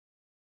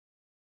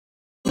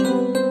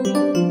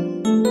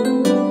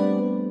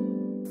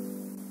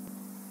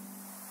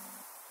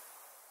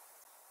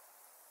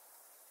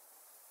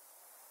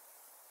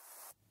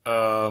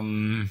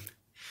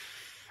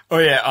Oh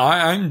yeah,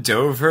 I'm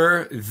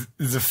Dover,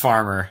 the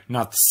farmer,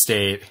 not the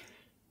state.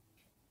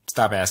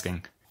 Stop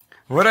asking.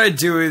 What I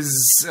do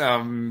is,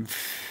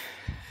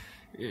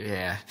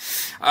 yeah.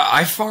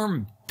 I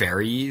farm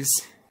berries.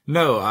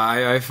 No,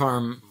 I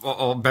farm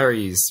all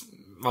berries.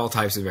 All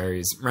types of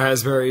berries.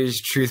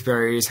 Raspberries,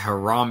 truthberries,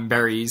 haram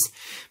berries.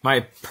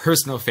 My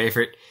personal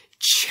favorite,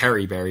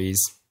 cherry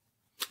berries.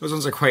 Those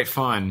ones are quite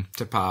fun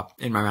to pop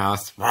in my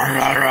mouth. Oh,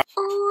 I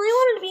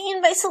wanted to be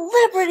eaten by a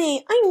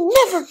celebrity. I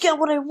never get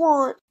what I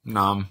want.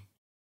 Nom.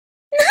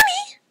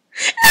 Nani?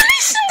 Nani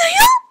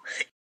Sundayo?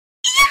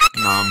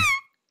 Nom.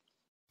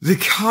 The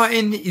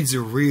cotton is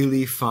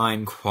really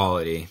fine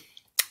quality.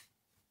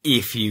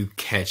 If you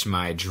catch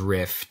my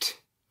drift.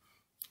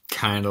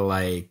 Kinda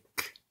like,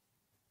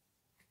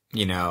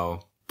 you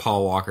know,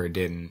 Paul Walker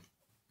didn't.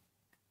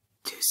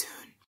 Too soon.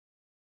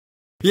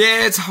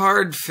 Yeah, it's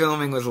hard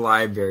filming with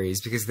live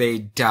berries because they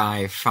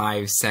die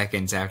 5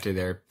 seconds after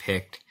they're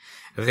picked.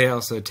 They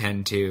also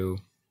tend to,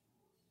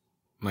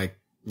 like,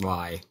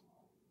 lie.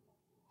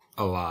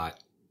 A lot.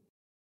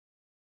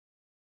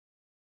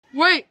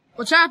 Wait,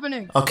 what's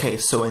happening? Okay,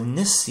 so in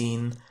this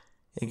scene,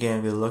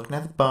 again, we're looking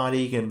at the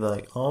body, you're gonna be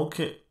like,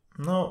 okay,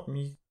 no,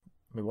 wait,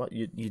 what?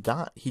 You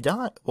died? He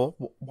died? Well,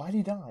 why did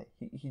he die?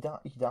 He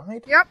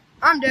died? Yep,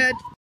 I'm dead.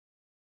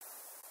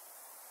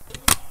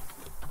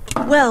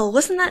 Well,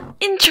 wasn't that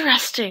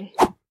interesting?